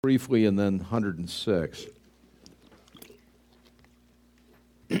briefly, and then 106.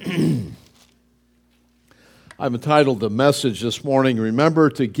 I've entitled the message this morning, Remember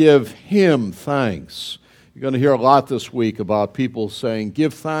to Give Him Thanks. You're going to hear a lot this week about people saying,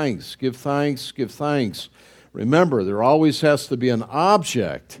 give thanks, give thanks, give thanks. Remember, there always has to be an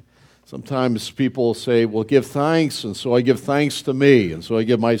object. Sometimes people say, well, give thanks, and so I give thanks to me, and so I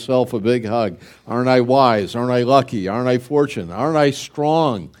give myself a big hug. Aren't I wise? Aren't I lucky? Aren't I fortunate? Aren't I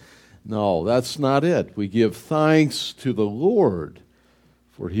strong? No, that's not it. We give thanks to the Lord,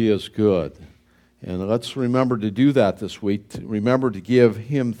 for He is good. And let's remember to do that this week. Remember to give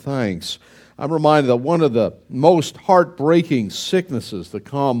Him thanks. I'm reminded that one of the most heartbreaking sicknesses that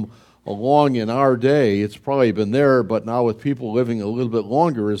come along in our day, it's probably been there, but now with people living a little bit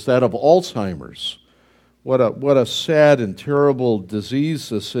longer, is that of Alzheimer's. What a sad and terrible disease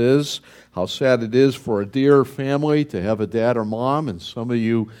this is. How sad it is for a dear family to have a dad or mom, and some of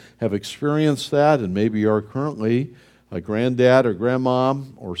you have experienced that, and maybe you are currently a granddad or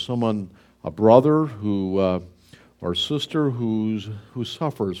grandmom, or someone, a brother who or sister who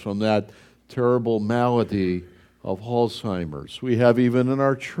suffers from that terrible malady of Alzheimer's. We have even in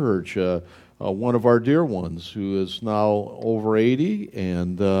our church one of our dear ones who is now over 80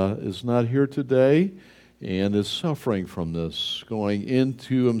 and is not here today and is suffering from this, going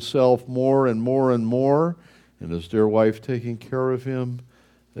into himself more and more and more, and his dear wife taking care of him.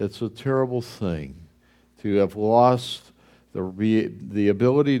 It's a terrible thing to have lost the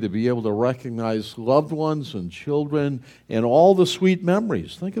ability to be able to recognize loved ones and children and all the sweet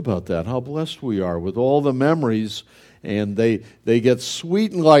memories. Think about that, how blessed we are with all the memories, and they get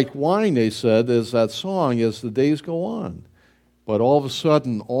sweetened like wine, they said, as that song, as the days go on. But all of a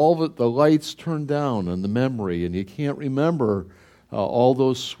sudden, all the lights turn down in the memory, and you can't remember all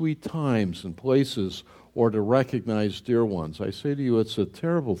those sweet times and places or to recognize dear ones. I say to you, it's a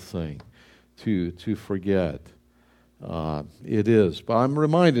terrible thing to forget. It is. But I'm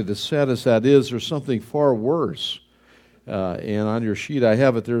reminded, as sad as that is, there's something far worse. And on your sheet I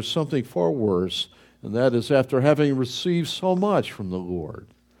have it, there's something far worse, and that is after having received so much from the Lord,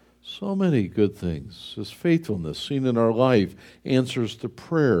 so many good things, His faithfulness seen in our life, answers to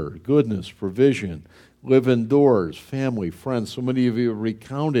prayer, goodness, provision, live indoors, family, friends. So many of you have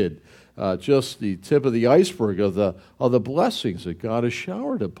recounted just the tip of the iceberg of the blessings that God has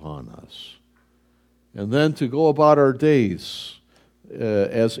showered upon us. And then to go about our days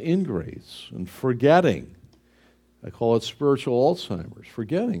as ingrates and forgetting. I call it spiritual Alzheimer's,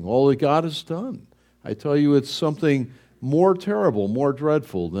 forgetting all that God has done. I tell you, it's something more terrible, more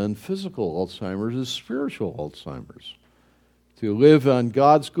dreadful than physical Alzheimer's is spiritual Alzheimer's. To live on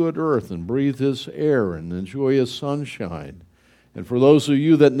God's good earth and breathe His air and enjoy His sunshine. And for those of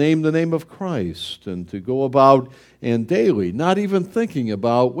you that name the name of Christ, and to go about and daily, not even thinking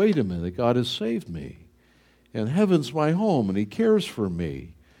about, wait a minute, God has saved me. And heaven's my home, and He cares for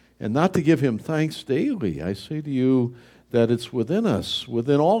me. And not to give Him thanks daily. I say to you that it's within us,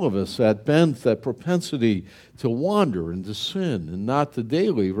 within all of us, that bent, that propensity to wander and to sin, and not to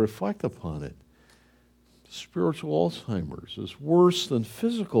daily reflect upon it. Spiritual Alzheimer's is worse than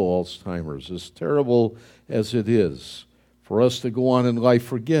physical Alzheimer's, as terrible as it is. For us to go on in life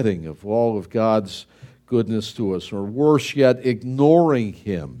forgetting of all of God's goodness to us, or worse yet, ignoring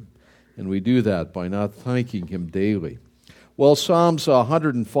Him. And we do that by not thanking Him daily. Well, Psalms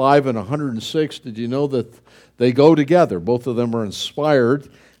 105 and 106, did you know that they go together? Both of them are inspired.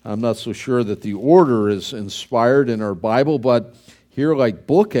 I'm not so sure that the order is inspired in our Bible, but here, like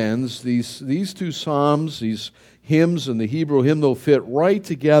bookends, these two Psalms, these hymns and the Hebrew hymnal fit right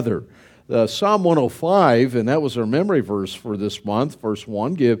together. Psalm 105, and that was our memory verse for this month, verse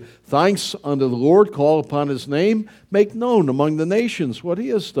 1, give thanks unto the Lord, call upon His name, make known among the nations what He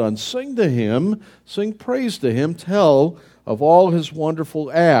has done. Sing to Him, sing praise to Him, tell of all His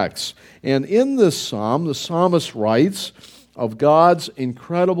wonderful acts. And in this psalm, the psalmist writes of God's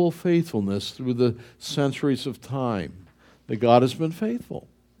incredible faithfulness through the centuries of time. That God has been faithful.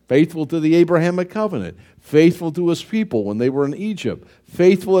 Faithful to the Abrahamic covenant, faithful to His people when they were in Egypt,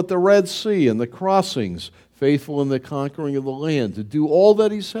 faithful at the Red Sea and the crossings, faithful in the conquering of the land, to do all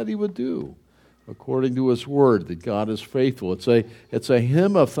that He said He would do, according to His word, that God is faithful. It's a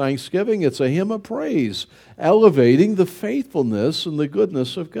hymn of thanksgiving, it's a hymn of praise, elevating the faithfulness and the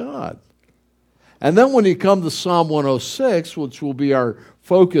goodness of God. And then when you come to Psalm 106, which will be our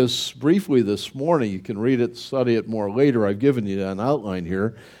focus briefly this morning, you can read it, study it more later. I've given you an outline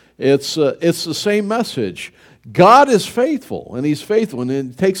here. It's the same message. God is faithful, and He's faithful. And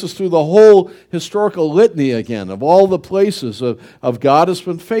it takes us through the whole historical litany again of all the places of God has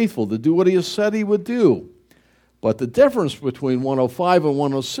been faithful to do what He has said He would do. But the difference between 105 and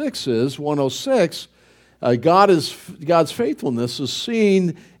 106 is 106, God's faithfulness is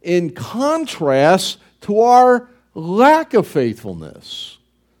seen in contrast to our lack of faithfulness,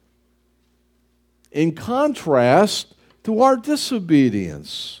 in contrast to our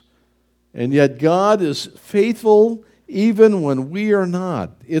disobedience. And yet God is faithful even when we are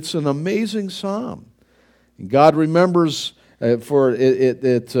not. It's an amazing psalm. And God remembers, Psalm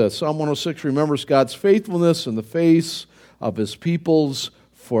 106 remembers God's faithfulness in the face of His people's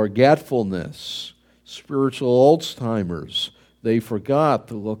forgetfulness. Spiritual Alzheimer's, they forgot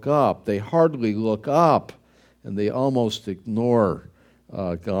to look up. They hardly look up, and they almost ignore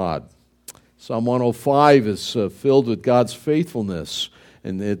God. Psalm 105 is filled with God's faithfulness,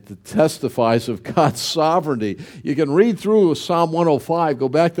 and it testifies of God's sovereignty. You can read through Psalm 105, go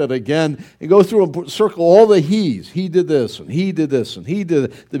back to that again, and go through and circle all the he's. He did this, and he did this, and he did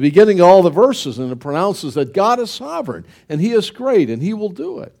it. The beginning of all the verses, and it pronounces that God is sovereign, and He is great, and He will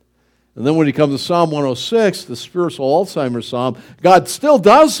do it. And then when you come to Psalm 106, the spiritual Alzheimer's psalm, God still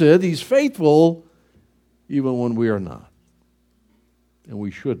does it. He's faithful, even when we are not. And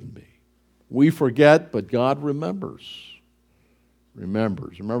we shouldn't be. We forget, but God remembers.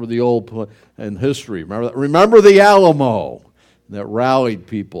 Remember the old in history. Remember the Alamo that rallied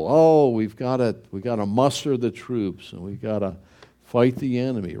people. Oh, we've got to muster the troops, and we've got to fight the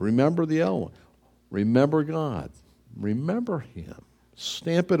enemy. Remember the Alamo. Remember God. Remember Him.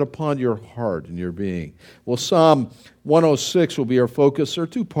 Stamp it upon your heart and your being. Well, Psalm 106 will be our focus. There are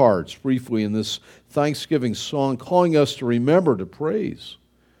two parts, briefly, in this Thanksgiving song, calling us to remember to praise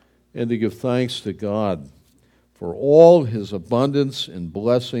and to give thanks to God for all His abundance and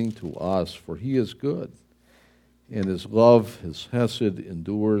blessing to us, for He is good, and His love, His hesed,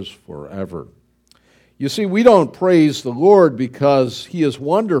 endures forever. You see, we don't praise the Lord because He is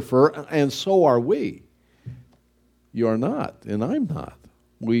wonderful, and so are we. You are not, and I'm not.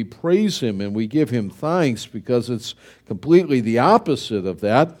 We praise Him and we give Him thanks because it's completely the opposite of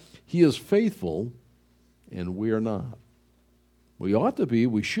that. He is faithful, and we are not. We ought to be,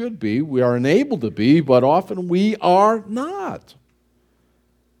 we should be, we are enabled to be, but often we are not.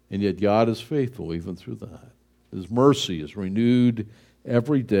 And yet God is faithful even through that. His mercy is renewed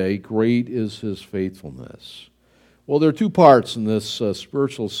every day. Great is His faithfulness. Well, there are two parts in this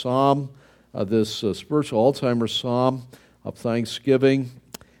spiritual psalm, this spiritual Alzheimer's psalm of thanksgiving,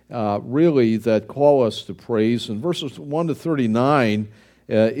 really that call us to praise. And verses 1 to 39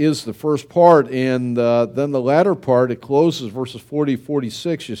 is the first part, and then the latter part, it closes verses 40,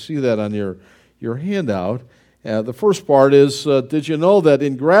 46. You see that on your handout. The first part is, did you know that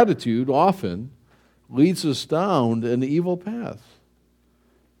ingratitude often leads us down an evil path?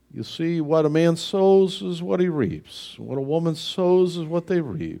 You see, what a man sows is what he reaps. What a woman sows is what they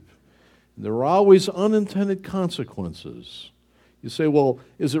reap. And there are always unintended consequences. You say, well,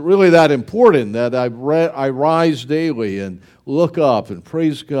 is it really that important that I rise daily and look up and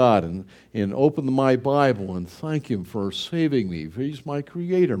praise God and open my Bible and thank Him for saving me? For He's my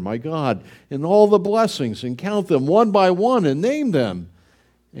Creator, my God, and all the blessings, and count them one by one and name them.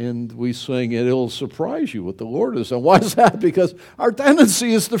 And we sing, and it'll surprise you what the Lord is. And why is that? Because our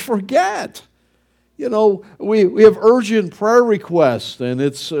tendency is to forget. You know, we have urgent prayer requests, and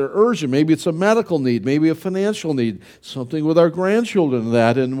it's urgent. Maybe it's a medical need, maybe a financial need, something with our grandchildren and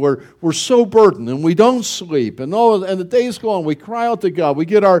that, and we're so burdened, and we don't sleep, and the days go on. We cry out to God. We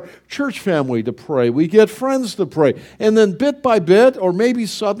get our church family to pray. We get friends to pray. And then bit by bit, or maybe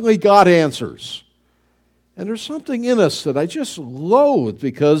suddenly, God answers. And there's something in us that I just loathe,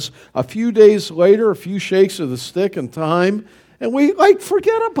 because a few days later, a few shakes of the stick and time, and we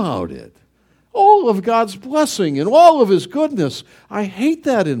forget about it. All of God's blessing and all of His goodness. I hate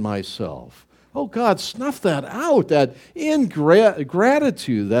that in myself. Oh, God, snuff that out, that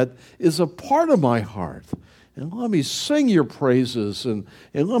ingratitude that is a part of my heart. And let me sing your praises, and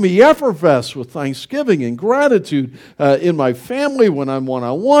let me effervesce with thanksgiving and gratitude in my family, when I'm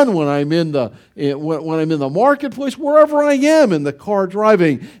one-on-one, when I'm in the marketplace, wherever I am, in the car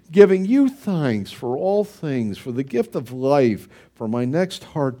driving, giving you thanks for all things, for the gift of life, for my next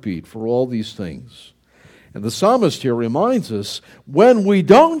heartbeat, for all these things. And the psalmist here reminds us, when we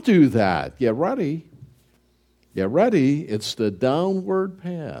don't do that, get ready. Get ready, it's the downward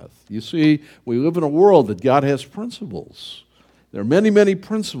path. You see, we live in a world that God has principles. There are many, many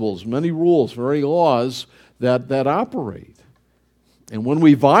principles, many rules, many laws that operate. And when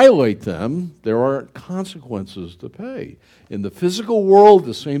we violate them, there are consequences to pay. In the physical world,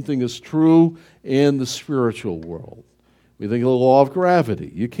 the same thing is true in the spiritual world. We think of the law of gravity.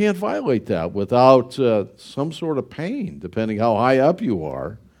 You can't violate that without some sort of pain, depending how high up you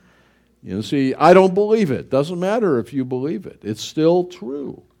are. See, I don't believe it. Doesn't matter if you believe it. It's still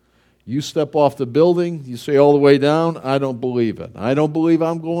true. You step off the building, you say all the way down, I don't believe it. I don't believe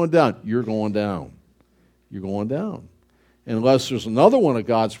I'm going down. You're going down. You're going down. Unless there's another one of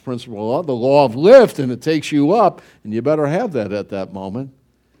God's principle, the law of lift, and it takes you up, and you better have that at that moment.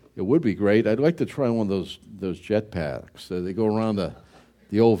 It would be great. I'd like to try one of those jet packs. They go around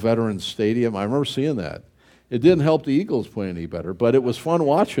the old Veterans Stadium. I remember seeing that. It didn't help the Eagles play any better, but it was fun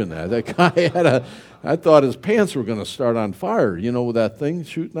watching that. That guy I thought his pants were going to start on fire. You know, with that thing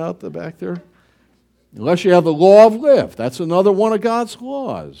shooting out the back there? Unless you have the law of lift. That's another one of God's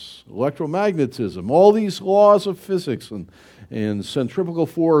laws. Electromagnetism. All these laws of physics and centrifugal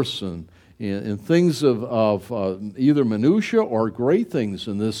force and things of either minutia or great things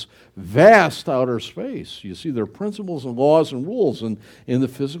in this vast outer space. You see, there are principles and laws and rules in the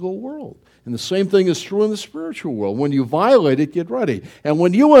physical world. And the same thing is true in the spiritual world. When you violate it, get ready. And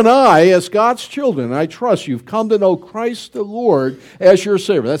when you and I, as God's children, I trust you've come to know Christ the Lord as your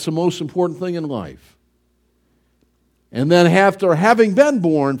Savior. That's the most important thing in life. And then after having been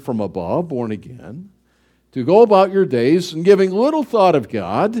born from above, born again, to go about your days and giving little thought of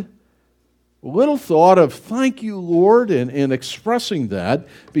God, little thought of thank you, Lord, and expressing that,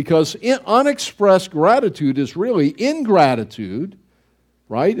 because unexpressed gratitude is really ingratitude,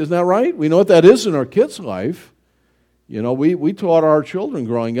 right? Isn't that right? We know what that is in our kids' life. You know, we taught our children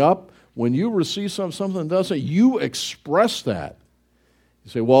growing up, when you receive something that doesn't, you express that.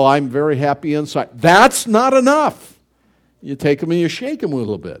 You say, well, I'm very happy inside. That's not enough. You take them and you shake them a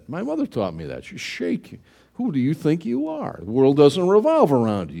little bit. My mother taught me that. You shake. Who do you think you are? The world doesn't revolve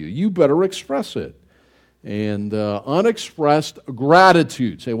around you. You better express it. And unexpressed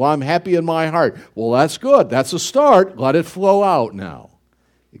gratitude. Say, well, I'm happy in my heart. Well, that's good. That's a start. Let it flow out now.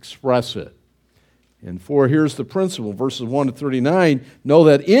 Express it. And here's the principle, verses 1 to 39. Know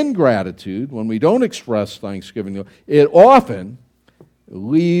that ingratitude, when we don't express thanksgiving, it often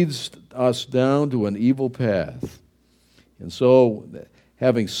leads us down to an evil path. And so,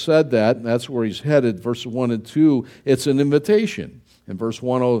 having said that, and that's where he's headed, verses 1 and 2, it's an invitation. In verse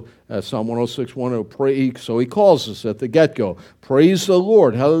 1, Psalm 106, 1, pray, so he calls us at the get-go. Praise the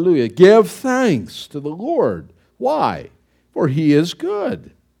Lord, hallelujah. Give thanks to the Lord. Why? For he is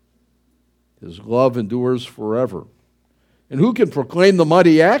good. His love endures forever. And who can proclaim the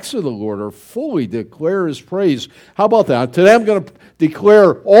mighty acts of the Lord or fully declare his praise? How about that? Today I'm going to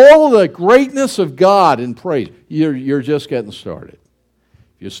declare all the greatness of God in praise. You're just getting started.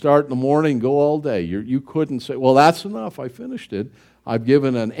 If you start in the morning, go all day. You couldn't say, well, that's enough. I finished it. I've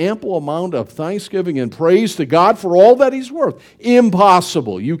given an ample amount of thanksgiving and praise to God for all that he's worth.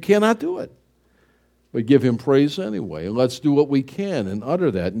 Impossible. You cannot do it. But give him praise anyway. And let's do what we can and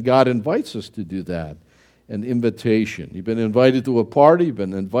utter that. And God invites us to do that. An invitation. You've been invited to a party. You've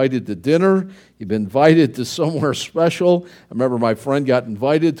been invited to dinner. You've been invited to somewhere special. I remember my friend got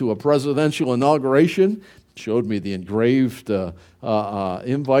invited to a presidential inauguration. Showed me the engraved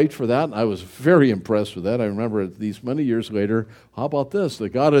invite for that. And I was very impressed with that. I remember these many years later, how about this? The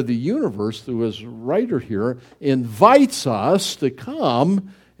God of the universe, through his writer here, invites us to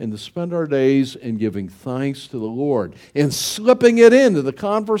come and to spend our days in giving thanks to the Lord and slipping it into the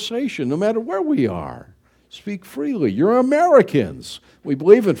conversation no matter where we are. Speak freely. You're Americans. We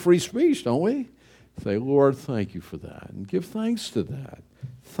believe in free speech, don't we? Say, Lord, thank you for that, and give thanks to that.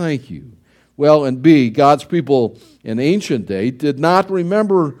 Thank you. Well, and B, God's people in ancient day did not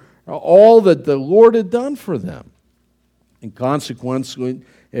remember all that the Lord had done for them. And consequently,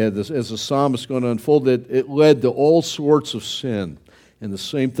 as the psalmist is going to unfold, it led to all sorts of sin. And the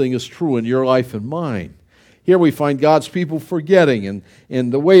same thing is true in your life and mine. Here we find God's people forgetting,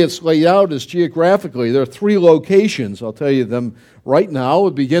 and the way it's laid out is geographically. There are 3 locations, I'll tell you them right now,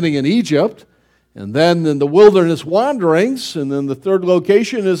 beginning in Egypt, and then in the wilderness wanderings, and then the 3rd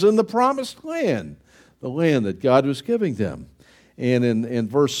location is in the promised land, the land that God was giving them. And in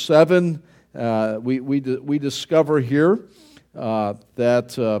verse 7, we discover here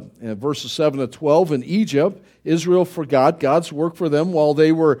that in verses 7 to 12, in Egypt, Israel forgot God's work for them while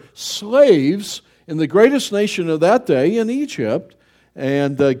they were slaves in the greatest nation of that day, in Egypt,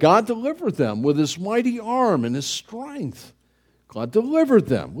 and God delivered them with his mighty arm and his strength. God delivered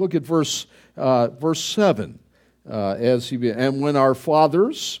them. Look at verse 7. And when our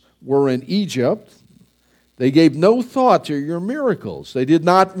fathers were in Egypt, they gave no thought to your miracles. They did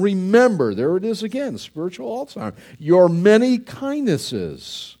not remember, there it is again, spiritual Alzheimer's, your many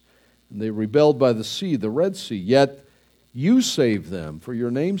kindnesses. And they rebelled by the sea, the Red Sea. Yet you saved them for your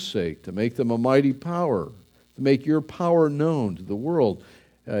name's sake, to make them a mighty power, to make your power known to the world.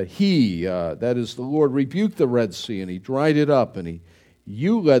 That is the Lord, rebuked the Red Sea, and he dried it up, and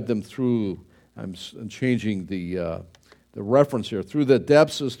You led them through, I'm changing the reference here, through the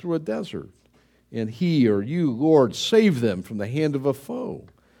depths as through a desert. And he, or you, Lord, saved them from the hand of a foe.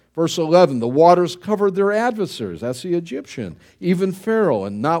 Verse 11, the waters covered their adversaries. That's the Egyptian, even Pharaoh,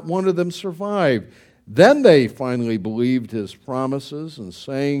 and not one of them survived. Then they finally believed his promises and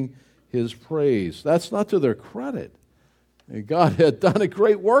sang his praise. That's not to their credit. And God had done a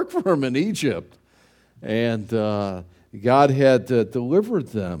great work for them in Egypt. And God had delivered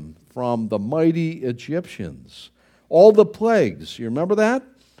them from the mighty Egyptians. All the plagues, you remember that?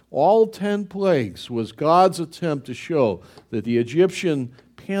 All 10 plagues was God's attempt to show that the Egyptian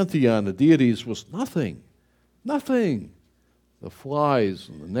pantheon of deities was nothing. Nothing. The flies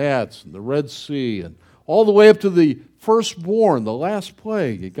and the gnats and the Red Sea and all the way up to the firstborn, the last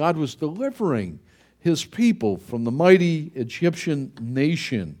plague. God was delivering his people from the mighty Egyptian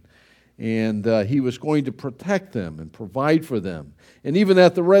nation. And he was going to protect them and provide for them. And even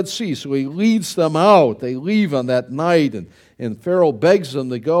at the Red Sea, so he leads them out. They leave on that night, and Pharaoh begs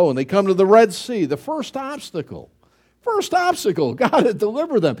them to go, and they come to the Red Sea, the first obstacle. First obstacle, God had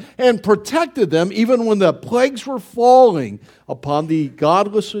delivered them and protected them even when the plagues were falling upon the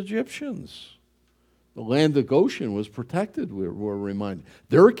godless Egyptians. The land of Goshen was protected, we're reminded.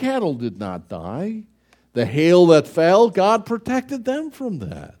 Their cattle did not die. The hail that fell, God protected them from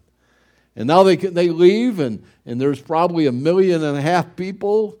that. And now they leave, and there's probably 1.5 million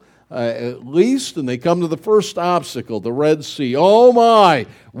people at least, and they come to the first obstacle, the Red Sea. Oh my,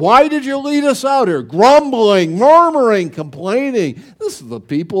 why did you lead us out here? Grumbling, murmuring, complaining. This is the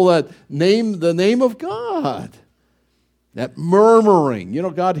people that name the name of God. That murmuring. You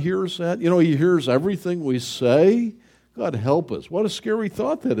know, God hears that. You know, he hears everything we say. God help us. What a scary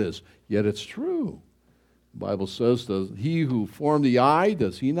thought that is. Yet it's true. The Bible says, does he who formed the eye,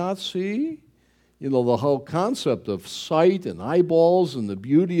 does he not see? You know, the whole concept of sight and eyeballs and the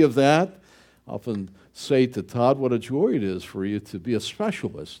beauty of that. I often say to Todd, what a joy it is for you to be a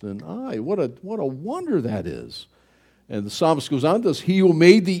specialist in eye. What a wonder that is. And the psalmist goes on, does he who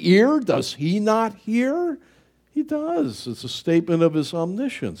made the ear, does he not hear? He does. It's a statement of his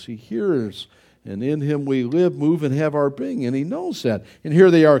omniscience. He hears, and in him we live, move, and have our being, and he knows that. And here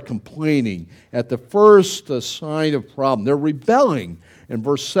they are complaining at the first sign of problem. They're rebelling. In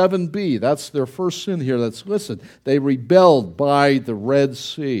verse 7b, that's their first sin here that's listed. They rebelled by the Red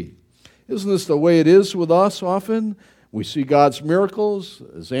Sea. Isn't this the way it is with us often? We see God's miracles,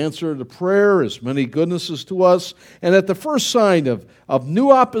 His answer to prayer, His many goodnesses to us, and at the first sign of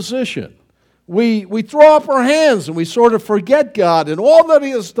new opposition, we throw up our hands and we sort of forget God and all that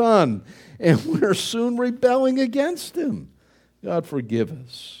He has done, and we're soon rebelling against Him. God forgive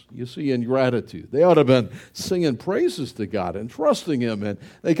us. You see, ingratitude. They ought to have been singing praises to God and trusting Him. And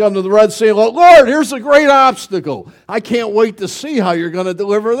they come to the Red Sea, Lord, here's a great obstacle. I can't wait to see how you're going to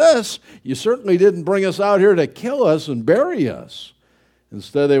deliver this. You certainly didn't bring us out here to kill us and bury us.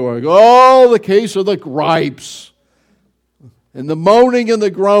 Instead, they were, the case of the gripes and the moaning and the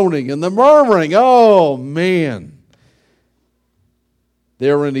groaning and the murmuring. Oh, man.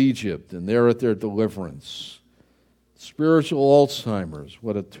 They're in Egypt, and they're at their deliverance. Spiritual Alzheimer's.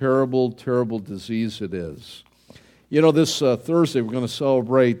 What a terrible, terrible disease it is. You know, this Thursday we're going to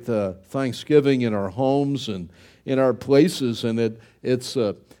celebrate Thanksgiving in our homes and in our places, and it's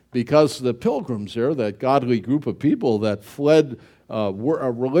because the pilgrims there, that godly group of people that fled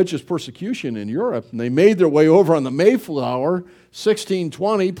religious persecution in Europe, and they made their way over on the Mayflower,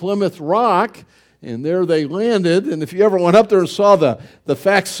 1620, Plymouth Rock, and there they landed. And if you ever went up there and saw the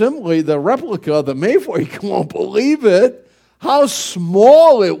facsimile, the replica of the Mayflower, you won't believe it. How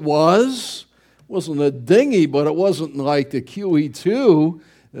small it was. It wasn't a dinghy, but it wasn't like the QE2,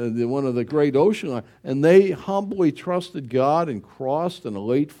 one of the great ocean lines. And they humbly trusted God and crossed in a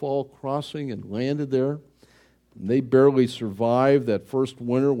late fall crossing and landed there. And they barely survived. That first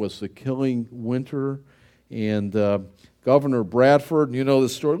winter was the killing winter. And Governor Bradford, you know the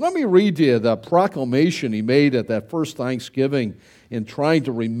story. Let me read to you the proclamation he made at that first Thanksgiving in trying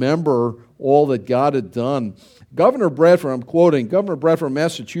to remember all that God had done. Governor Bradford, I'm quoting, Governor Bradford of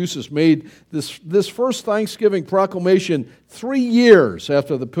Massachusetts made this first Thanksgiving proclamation 3 years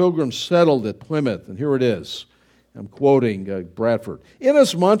after the Pilgrims settled at Plymouth. And here it is. I'm quoting Bradford.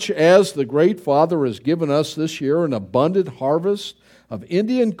 Inasmuch as the great Father has given us this year an abundant harvest of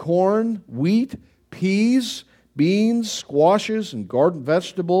Indian corn, wheat, peas, beans, squashes, and garden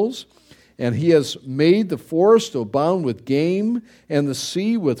vegetables, and He has made the forest to abound with game, and the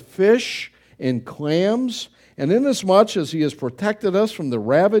sea with fish and clams, and inasmuch as He has protected us from the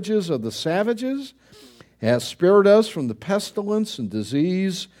ravages of the savages, has spared us from the pestilence and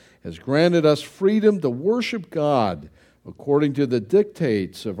disease, has granted us freedom to worship God according to the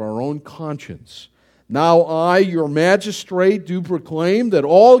dictates of our own conscience. Now I, your magistrate, do proclaim that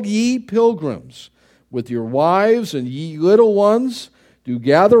all ye pilgrims, with your wives and ye little ones, do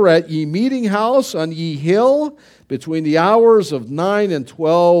gather at ye meeting house on ye hill between the hours of 9 and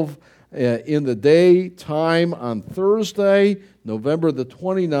 12 in the day time on Thursday, November the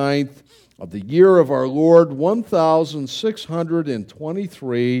 29th of the year of our Lord,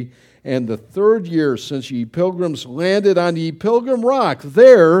 1623, and the third year since ye pilgrims landed on ye pilgrim rock,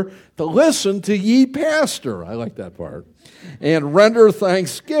 there to listen to ye pastor. I like that part. And render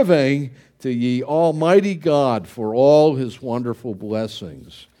thanksgiving to ye Almighty God for all his wonderful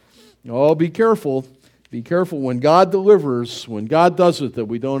blessings. Oh, be careful. Be careful when God delivers, when God does it, that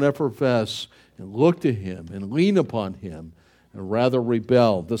we don't effervesce and look to him and lean upon him and rather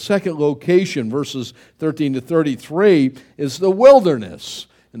rebel. The second location, verses 13 to 33, is the wilderness.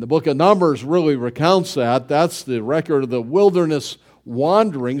 And the book of Numbers really recounts that. That's the record of the wilderness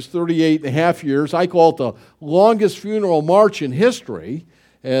wanderings, 38 and a half years. I call it the longest funeral march in history,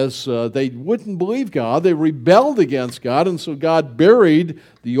 as they wouldn't believe God. They rebelled against God, and so God buried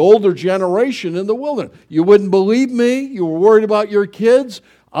the older generation in the wilderness. You wouldn't believe me? You were worried about your kids?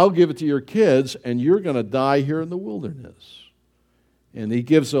 I'll give it to your kids, and you're going to die here in the wilderness. And he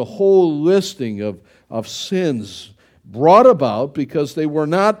gives a whole listing of sins brought about because they were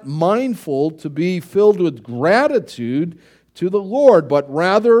not mindful to be filled with gratitude to the Lord, but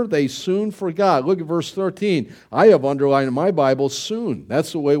rather they soon forgot. Look at verse 13. I have underlined in my Bible, soon.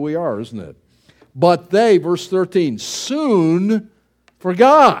 That's the way we are, isn't it? But they, verse 13, soon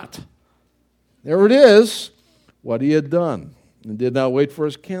forgot. There it is, what he had done, and did not wait for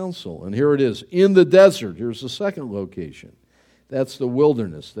his counsel. And here it is, in the desert. Here's the second location. That's the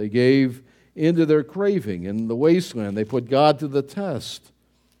wilderness. They gave into their craving. In the wasteland, they put God to the test.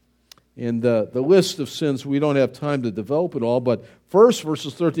 And the list of sins, we don't have time to develop it all, but first,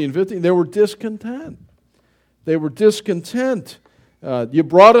 verses 13 and 15, they were discontent. They were discontent. You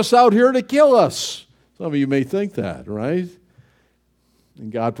brought us out here to kill us. Some of you may think that, right?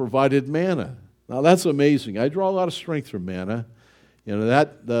 And God provided manna. Now, that's amazing. I draw a lot of strength from manna. You know,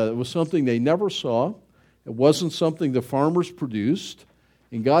 that was something they never saw. It wasn't something the farmers produced.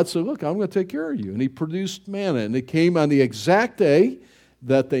 And God said, look, I'm going to take care of you. And he produced manna. And it came on the exact day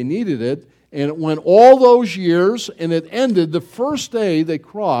that they needed it, and it went all those years, and it ended the first day they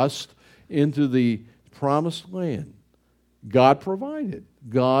crossed into the promised land. God provided.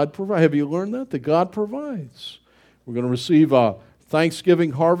 God provided. Have you learned that? That God provides. We're going to receive a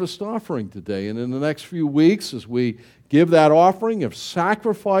Thanksgiving harvest offering today, and in the next few weeks, as we give that offering of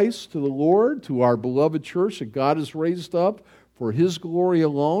sacrifice to the Lord, to our beloved church that God has raised up for his glory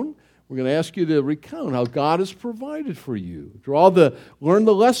alone, we're going to ask you to recount how God has provided for you. Learn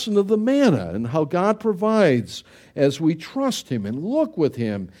the lesson of the manna and how God provides as we trust him and look with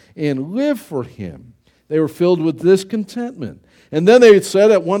him and live for him. They were filled with discontentment. And then they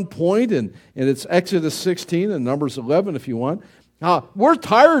said at one point, and it's Exodus 16 and Numbers 11 if you want, we're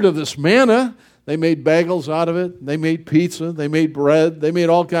tired of this manna. They made bagels out of it. They made pizza. They made bread. They made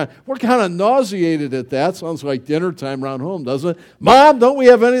all kinds. We're kind of nauseated at that. Sounds like dinner time around home, doesn't it? Mom, don't we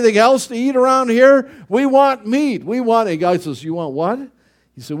have anything else to eat around here? We want meat. And God says, you want what?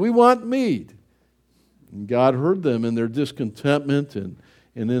 He said, we want meat. And God heard them in their discontentment, and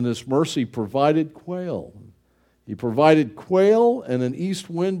in his mercy provided quail. He provided quail, and an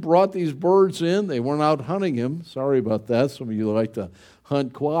east wind brought these birds in. They weren't out hunting him. Sorry about that. Some of you like to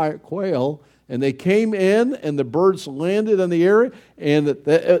hunt quail. And they came in, and the birds landed in the area, and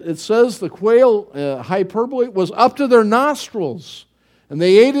it says the quail, hyperbole, was up to their nostrils. And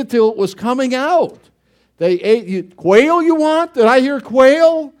they ate it till it was coming out. They ate, quail you want? Did I hear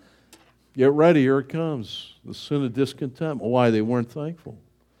quail? Get ready, here it comes. The sin of discontent. Why? They weren't thankful.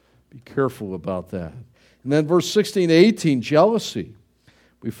 Be careful about that. And then verse 16 to 18, jealousy.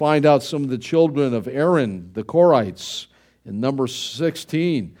 We find out some of the children of Aaron, the Korites, in Numbers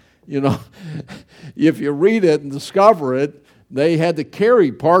 16. You know, if you read it and discover it, they had to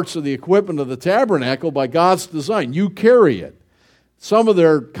carry parts of the equipment of the tabernacle by God's design. You carry it. Some of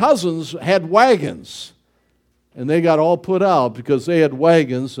their cousins had wagons, and they got all put out because they had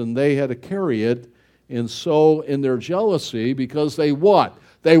wagons and they had to carry it. And so in their jealousy, because they what?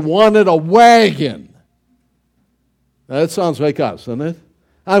 They wanted a wagon. Now, that sounds like us, doesn't it?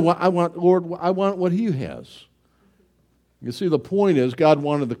 Lord, I want what he has. You see, the point is God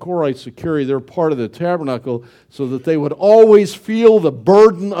wanted the Korites to carry their part of the tabernacle so that they would always feel the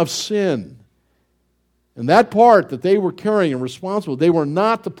burden of sin. And that part that they were carrying and responsible, they were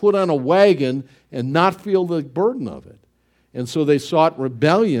not to put on a wagon and not feel the burden of it. And so they sought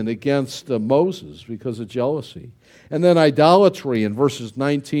rebellion against Moses because of jealousy. And then idolatry in verses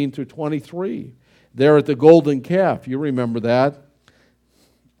 19 through 23. There at the golden calf, you remember that.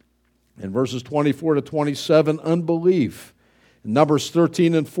 In verses 24 to 27, unbelief. In Numbers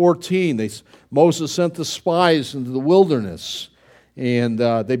 13 and 14, Moses sent the spies into the wilderness, and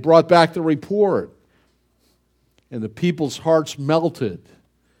they brought back the report. And the people's hearts melted.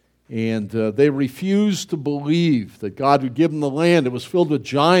 And they refused to believe that God would give them the land. It was filled with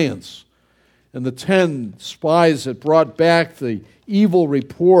giants. And the 10 spies that brought back the evil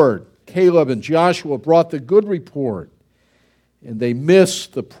report, Caleb and Joshua, brought the good report. And they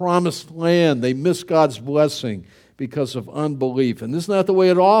missed the promised land. They missed God's blessing because of unbelief. And isn't that the way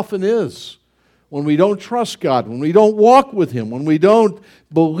it often is? When we don't trust God, when we don't walk with Him, when we don't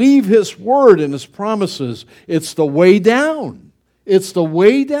believe His word and His promises, it's the way down. It's the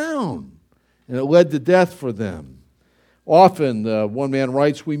way down. And it led to death for them. Often, one man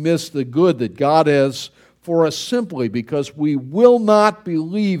writes, we miss the good that God has for us simply because we will not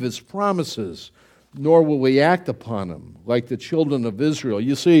believe His promises, nor will we act upon them, like the children of Israel.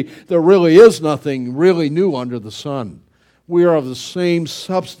 You see, there really is nothing really new under the sun. We are of the same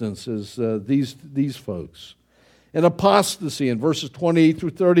substance as these folks. And apostasy in verses 28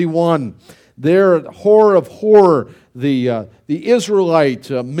 through 31. There at Horror of Horror, the Israelite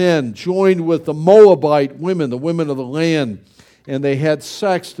men joined with the Moabite women, the women of the land, and they had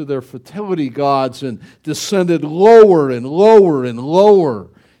sex to their fertility gods and descended lower and lower and lower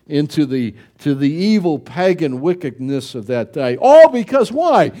into the evil pagan wickedness of that day. All because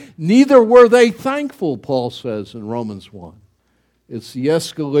why? Neither were they thankful, Paul says in Romans 1. It's the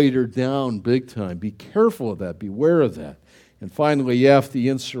escalator down big time. Be careful of that. Beware of that. And finally, F, the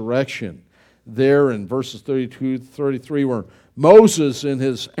insurrection. There in verses 32 to 33, where Moses, in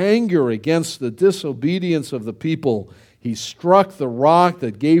his anger against the disobedience of the people, he struck the rock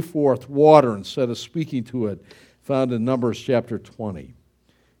that gave forth water instead of speaking to it, found in Numbers chapter 20.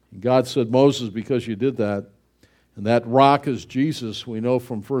 And God said, Moses, because you did that, and that rock is Jesus, we know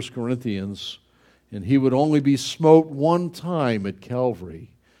from 1 Corinthians, and he would only be smote one time at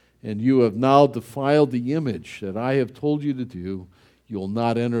Calvary, and you have now defiled the image that I have told you to do. You'll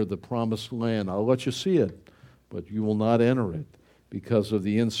not enter the promised land. I'll let you see it, but you will not enter it because of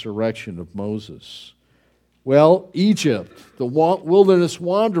the insurrection of Moses. Well, Egypt, the wilderness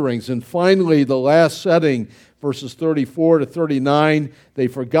wanderings, and finally the last setting, verses 34 to 39, they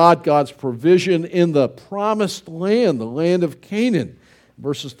forgot God's provision in the promised land, the land of Canaan.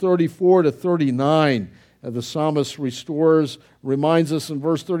 Verses 34 to 39, the psalmist reminds us in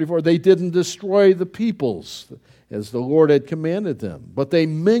verse 34, they didn't destroy the peoples as the Lord had commanded them, but they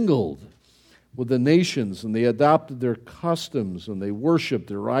mingled with the nations, and they adopted their customs, and they worshiped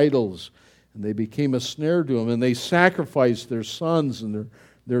their idols, and they became a snare to them, and they sacrificed their sons and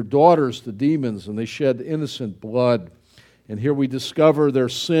their daughters to demons, and they shed innocent blood. And here we discover their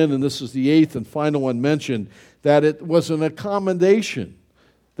sin, and this is the eighth and final one mentioned, that it was an accommodation.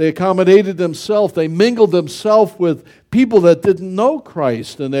 They accommodated themselves. They mingled themselves with people that didn't know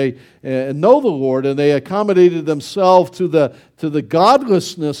Christ and they know the Lord, and they accommodated themselves to the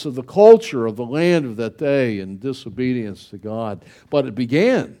godlessness of the culture of the land of that day and disobedience to God. But it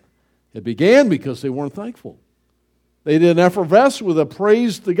began because they weren't thankful. They didn't effervesce with a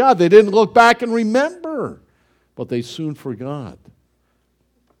praise to God. They didn't look back and remember, but they soon forgot.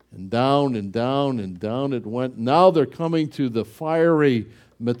 And down and down and down it went. Now they're coming to the fiery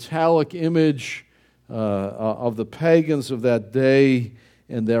metallic image of the pagans of that day,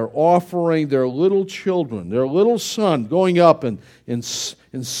 and they're offering their little children, their little son, going up and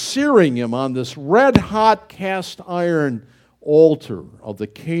searing him on this red-hot cast iron altar of the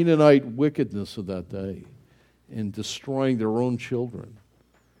Canaanite wickedness of that day, and destroying their own children.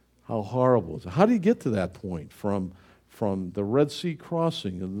 How horrible is it? How do you get to that point from the Red Sea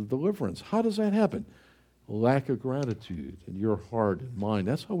crossing and the deliverance? How does that happen? A lack of gratitude in your heart and mind.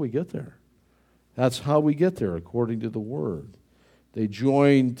 That's how we get there. That's how we get there according to the Word. They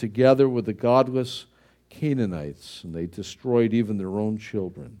joined together with the godless Canaanites, and they destroyed even their own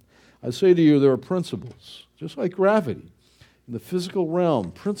children. I say to you, there are principles, just like gravity, in the physical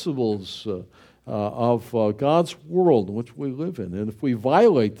realm, principles of God's world in which we live in. And if we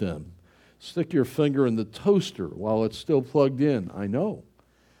violate them, stick your finger in the toaster while it's still plugged in. I know.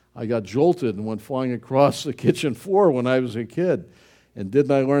 I got jolted and went flying across the kitchen floor when I was a kid. And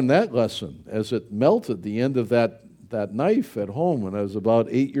didn't I learn that lesson as it melted the end of that knife at home when I was about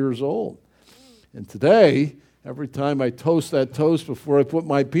 8 years old? And today, every time I toast that toast before I put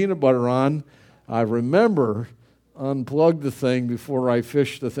my peanut butter on, I remember unplug the thing before I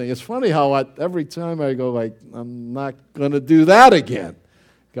fish the thing. It's funny how every time I go like, I'm not going to do that again.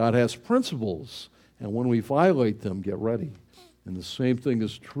 God has principles, and when we violate them, get ready. And the same thing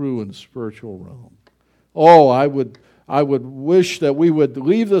is true in the spiritual realm. Oh, I would wish that we would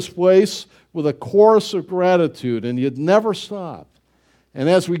leave this place with a chorus of gratitude, and you'd never stop. And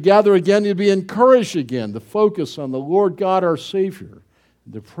as we gather again, you'd be encouraged again to focus on the Lord God, our Savior,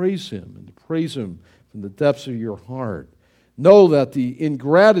 and to praise Him from the depths of your heart. Know that the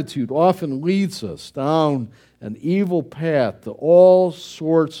ingratitude often leads us down an evil path to all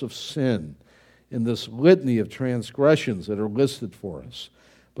sorts of sin in this litany of transgressions that are listed for us.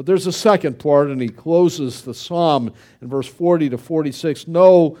 But there's a second part, and he closes the psalm in verse 40 to 46.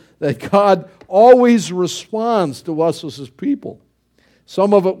 Know that God always responds to us as His people.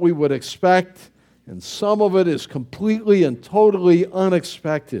 Some of it we would expect, and some of it is completely and totally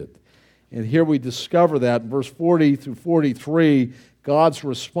unexpected. And here we discover that in verse 40 through 43, God's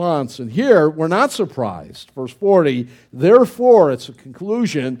response. And here, we're not surprised. Verse 40, therefore, it's a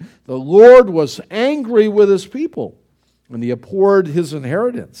conclusion, the Lord was angry with His people, and He abhorred His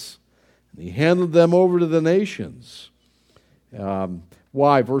inheritance, and He handed them over to the nations.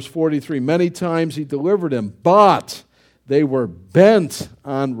 Why? Verse 43, many times He delivered them, but they were bent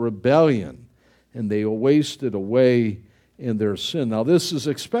on rebellion, and they wasted away in their sin. Now, this is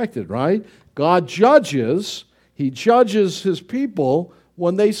expected, right? God judges. He judges His people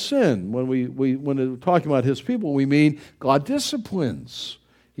when they sin. When we're talking about His people, we mean God disciplines.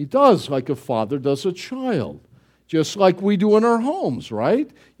 He does, like a father does a child, just like we do in our homes, right?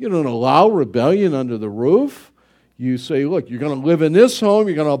 You don't allow rebellion under the roof. You say, look, you're going to live in this home,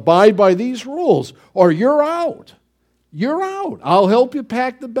 you're going to abide by these rules, or you're out. You're out. I'll help you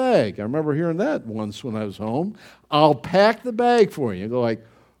pack the bag. I remember hearing that once when I was home. I'll pack the bag for you. You go like,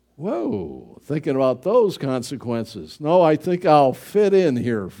 whoa, thinking about those consequences. No, I think I'll fit in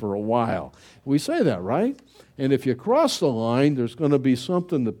here for a while. We say that, right? And if you cross the line, there's going to be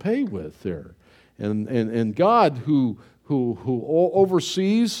something to pay with there. And God, who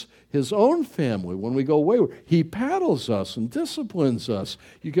oversees His own family when we go wayward, He paddles us and disciplines us.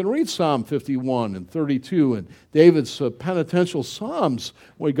 You can read Psalm 51 and 32 and David's penitential psalms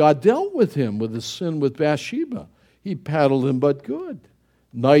where God dealt with him with his sin with Bathsheba. He paddled him but good.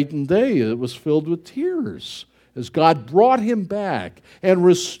 Night and day it was filled with tears as God brought him back and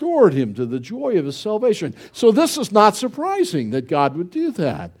restored him to the joy of His salvation. So this is not surprising that God would do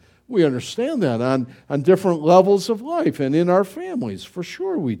that. We understand that on different levels of life and in our families. For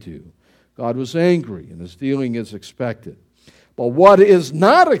sure we do. God was angry, and His dealing is expected. But what is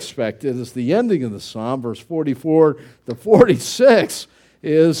not expected is the ending of the psalm, verse 44 to 46,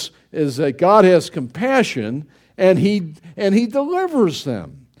 is that God has compassion, and He delivers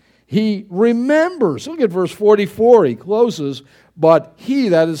them. He remembers. Look at verse 44. He closes, but He,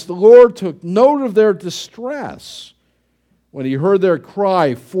 that is the Lord, took note of their distress when He heard their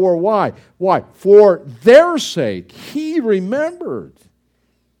cry. For why? Why? For their sake He remembered.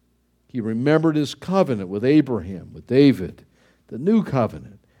 He remembered His covenant with Abraham, with David, the new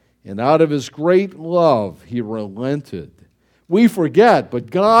covenant. And out of His great love He relented. We forget,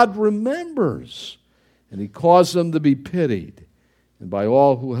 but God remembers. And He caused them to be pitied, and by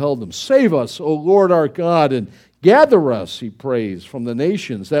all who held them. Save us, O Lord our God, and gather us, He prays, from the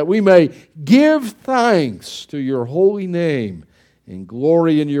nations, that we may give thanks to Your holy name and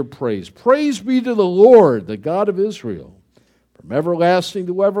glory in Your praise. Praise be to the Lord, the God of Israel, from everlasting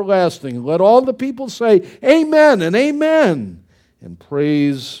to everlasting. And let all the people say, Amen and Amen, and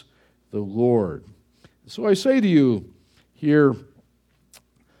praise the Lord. So I say to you here,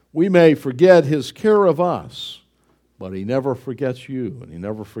 we may forget His care of us, but He never forgets you, and He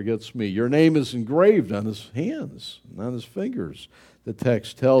never forgets me. Your name is engraved on His hands and on His fingers, the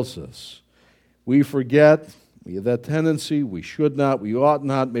text tells us. We forget. We have that tendency. We should not. We ought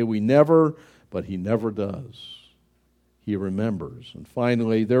not. May we never, but He never does. He remembers. And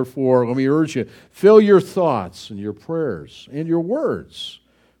finally, therefore, let me urge you, fill your thoughts and your prayers and your words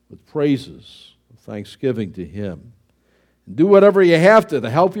with praises, with thanksgiving to Him. And do whatever you have to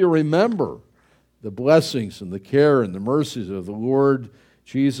help you remember the blessings and the care and the mercies of the Lord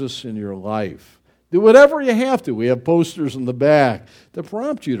Jesus in your life. Do whatever you have to. We have posters in the back to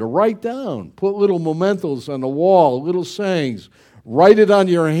prompt you to write down. Put little mementos on the wall, little sayings. Write it on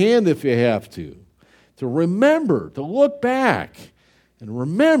your hand if you have to. To remember, to look back and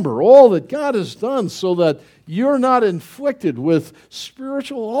remember all that God has done so that you're not inflicted with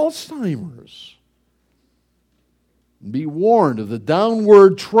spiritual Alzheimer's. Be warned of the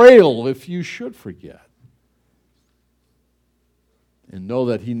downward trail if you should forget. And know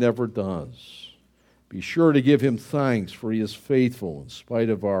that He never does. Be sure to give him thanks, for he is faithful in spite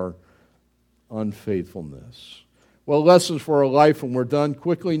of our unfaithfulness. Well, lessons for our life, and we're done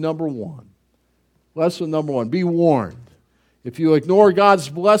quickly. Number one. Lesson number one, be warned. If you ignore God's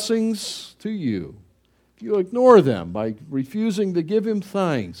blessings to you, if you ignore them by refusing to give him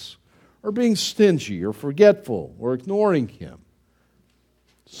thanks, or being stingy, or forgetful, or ignoring him,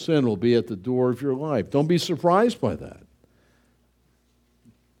 sin will be at the door of your life. Don't be surprised by that.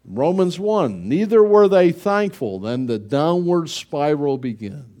 Romans 1, neither were they thankful, then the downward spiral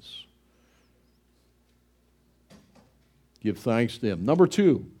begins. Give thanks to him. Number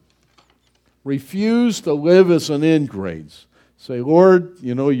two, refuse to live as an ingrate. Say, Lord,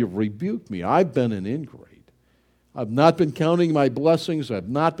 you've rebuked me. I've been an ingrate. I've not been counting my blessings. I've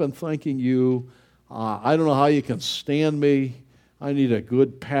not been thanking you. I don't know how you can stand me. I need a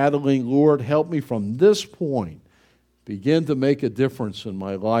good paddling. Lord, help me from this point. Begin to make a difference in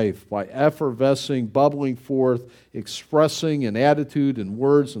my life by effervescing, bubbling forth, expressing in attitude and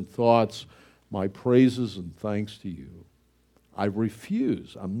words and thoughts my praises and thanks to you. I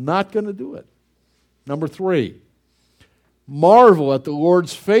refuse. I'm not going to do it. Number three, marvel at the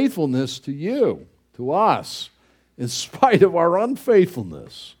Lord's faithfulness to you, to us, in spite of our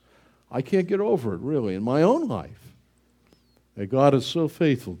unfaithfulness. I can't get over it, really, in my own life. That God is so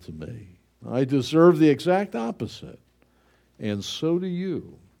faithful to me. I deserve the exact opposite. And so do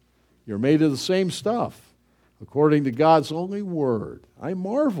you. You're made of the same stuff, according to God's only word. I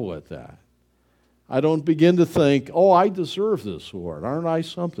marvel at that. I don't begin to think, I deserve this, Lord. Aren't I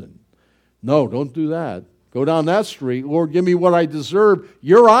something? No, don't do that. Go down that street. Lord, give me what I deserve.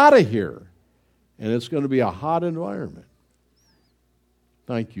 You're out of here. And it's going to be a hot environment.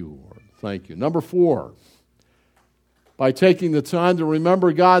 Thank you, Lord. Thank you. Number four, by taking the time to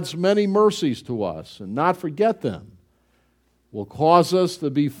remember God's many mercies to us and not forget them, will cause us to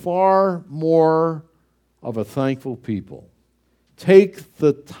be far more of a thankful people. Take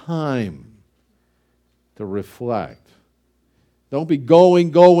the time to reflect. Don't be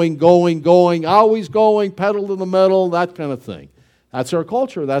going, always going, pedal to the metal, that kind of thing. That's our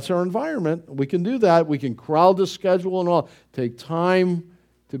culture. That's our environment. We can do that. We can crowd the schedule and all. Take time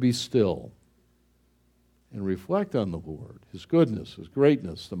to be still and reflect on the Lord, his goodness, his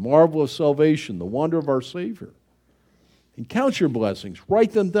greatness, the marvel of salvation, the wonder of our Savior. And count your blessings.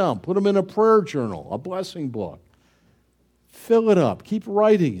 Write them down. Put them in a prayer journal, a blessing book. Fill it up. Keep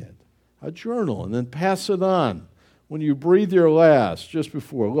writing it. A journal, and then pass it on. When you breathe your last, just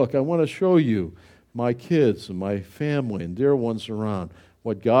before, look, I want to show you my kids and my family and dear ones around,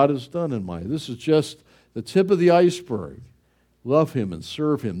 what God has done in my life. This is just the tip of the iceberg. Love him and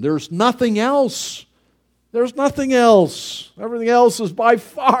serve him. There's nothing else. There's nothing else. Everything else is by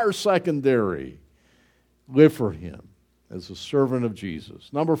far secondary. Live for him as a servant of Jesus.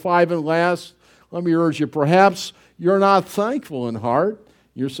 Number five and last, let me urge you, perhaps you're not thankful in heart.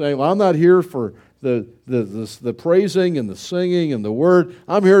 You're saying, well, I'm not here for the praising and the singing and the word.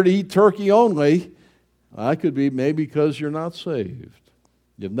 I'm here to eat turkey only. That could be maybe because you're not saved.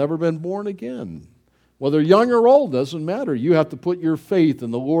 You've never been born again. Whether young or old, doesn't matter. You have to put your faith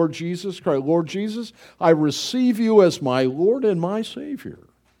in the Lord Jesus Christ. Lord Jesus, I receive you as my Lord and my Savior.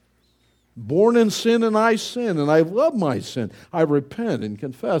 Born in sin and I sin, and I love my sin. I repent and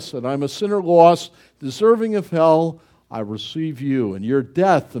confess that I'm a sinner lost, deserving of hell. I receive you and your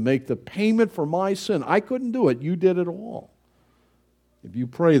death to make the payment for my sin. I couldn't do it. You did it all. If you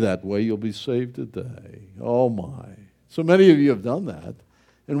pray that way, you'll be saved today. Oh my. So many of you have done that.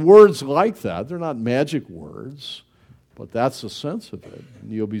 And words like that, they're not magic words, but that's the sense of it.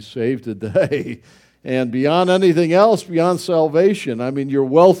 And you'll be saved today. And beyond anything else, beyond salvation, you're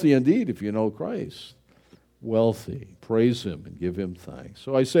wealthy indeed if you know Christ. Wealthy. Praise him and give him thanks.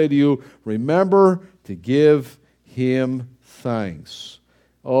 So I say to you, remember to give him thanks.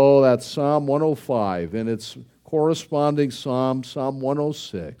 Oh, that's Psalm 105 and its corresponding Psalm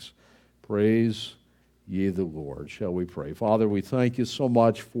 106. Praise ye the Lord. Shall we pray? Father, we thank you so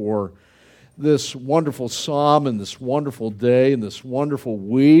much for this wonderful psalm and this wonderful day and this wonderful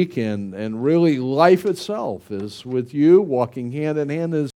week, and really life itself is with you, walking hand in hand